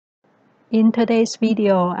In today's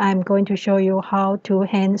video, I'm going to show you how to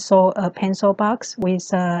hand sew a pencil box with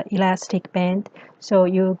an elastic band so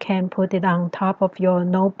you can put it on top of your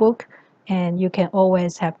notebook and you can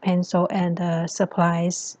always have pencil and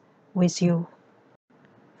supplies with you.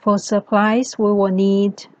 For supplies, we will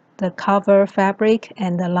need the cover fabric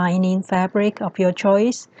and the lining fabric of your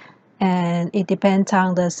choice, and it depends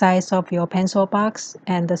on the size of your pencil box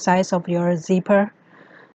and the size of your zipper.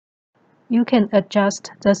 You can adjust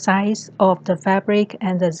the size of the fabric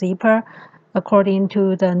and the zipper according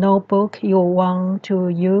to the notebook you want to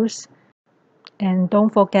use. And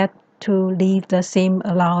don't forget to leave the seam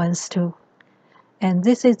allowance too. And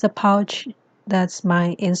this is the pouch that's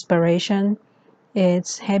my inspiration.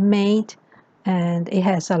 It's handmade and it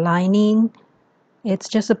has a lining. It's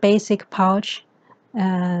just a basic pouch,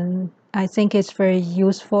 and I think it's very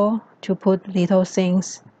useful to put little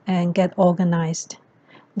things and get organized.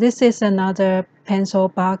 This is another pencil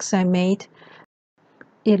box I made.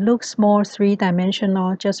 It looks more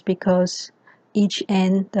three-dimensional just because each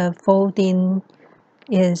end the folding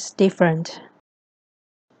is different.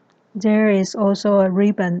 There is also a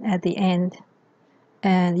ribbon at the end,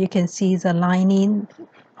 and you can see the lining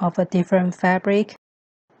of a different fabric.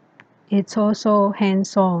 It's also hand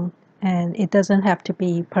sewn and it doesn't have to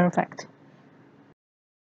be perfect.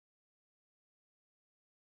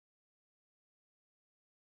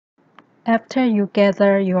 After you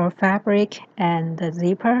gather your fabric and the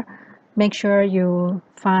zipper, make sure you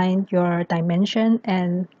find your dimension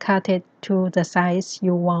and cut it to the size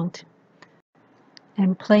you want.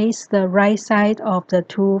 And place the right side of the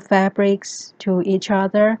two fabrics to each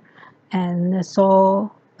other and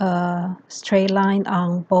sew a straight line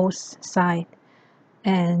on both sides.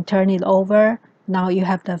 And turn it over. Now you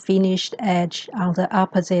have the finished edge on the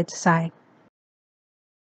opposite side.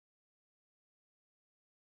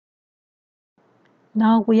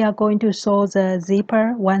 Now we are going to sew the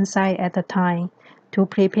zipper one side at a time. To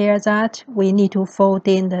prepare that, we need to fold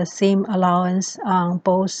in the seam allowance on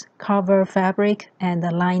both cover fabric and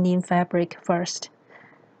the lining fabric first.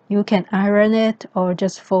 You can iron it or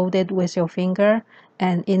just fold it with your finger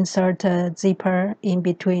and insert a zipper in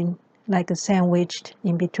between, like a sandwiched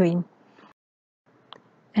in between.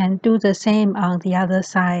 And do the same on the other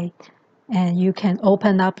side. And you can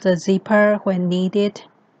open up the zipper when needed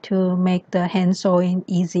to make the hand sewing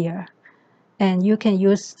easier. And you can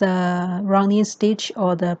use the running stitch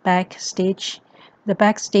or the back stitch. The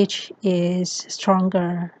back stitch is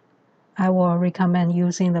stronger. I will recommend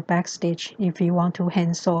using the back stitch if you want to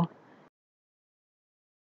hand sew.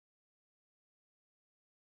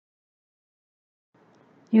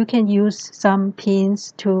 You can use some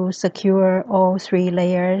pins to secure all three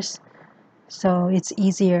layers so it's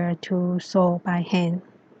easier to sew by hand.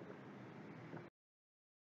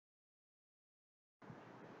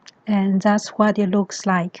 And that's what it looks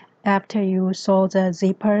like after you sew the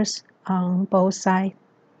zippers on both sides.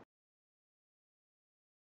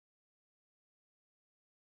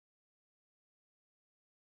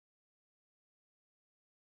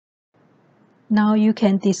 Now you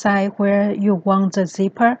can decide where you want the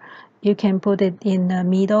zipper. You can put it in the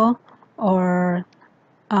middle or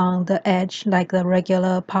on the edge like the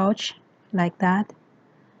regular pouch, like that,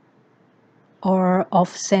 or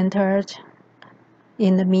off-centered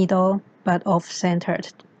in the middle but off-centered.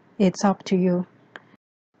 It's up to you.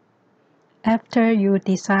 After you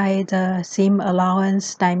decide the seam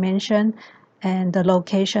allowance dimension and the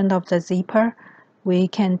location of the zipper, we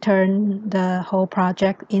can turn the whole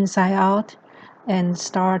project inside out and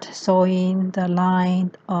start sewing the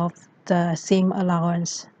line of the seam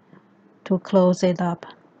allowance to close it up.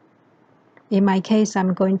 In my case,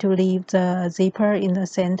 I'm going to leave the zipper in the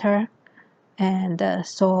center and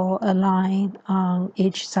sew a line on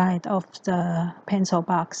each side of the pencil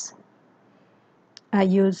box. I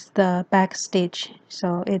use the back stitch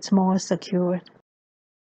so it's more secure.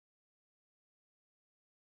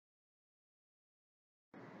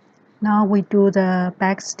 Now we do the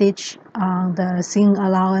back stitch on the seam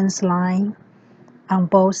allowance line on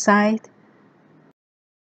both sides.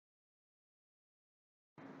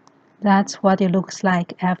 That's what it looks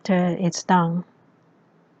like after it's done.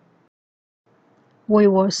 We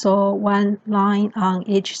will sew one line on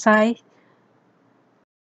each side.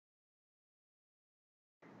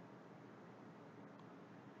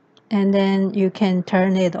 And then you can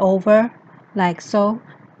turn it over like so.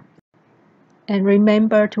 And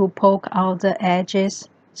remember to poke out the edges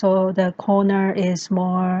so the corner is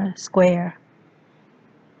more square.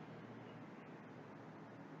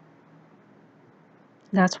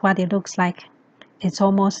 That's what it looks like. It's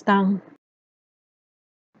almost done.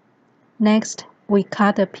 Next, we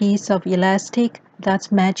cut a piece of elastic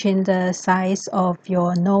that's matching the size of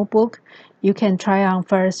your notebook. You can try on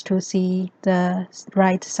first to see the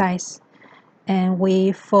right size. And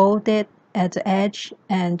we fold it at the edge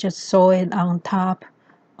and just sew it on top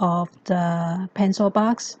of the pencil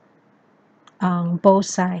box on both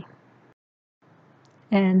sides.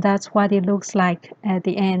 And that's what it looks like at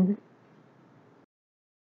the end.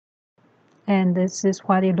 And this is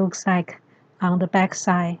what it looks like on the back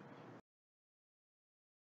side.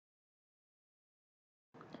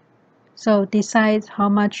 So decide how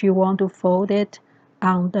much you want to fold it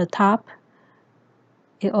on the top.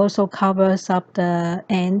 It also covers up the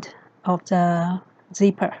end of the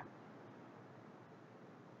zipper.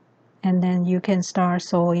 And then you can start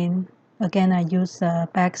sewing. Again, I use the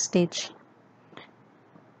back stitch.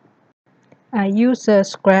 I use a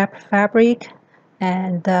scrap fabric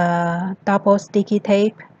and double sticky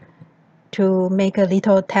tape to make a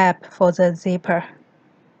little tab for the zipper.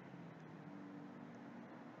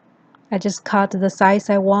 I just cut the size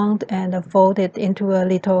I want and fold it into a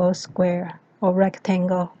little square or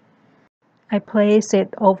rectangle. I place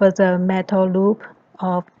it over the metal loop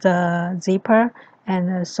of the zipper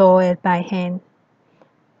and sew it by hand.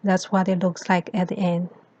 That's what it looks like at the end.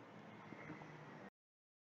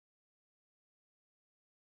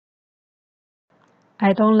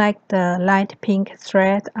 I don't like the light pink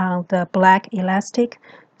thread on the black elastic,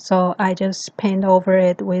 so I just paint over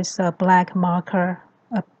it with a black marker,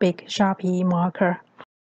 a big Sharpie marker.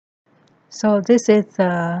 So this is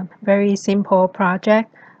a very simple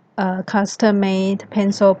project, a custom-made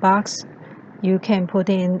pencil box. You can put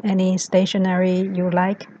in any stationery you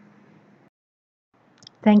like.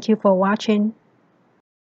 Thank you for watching.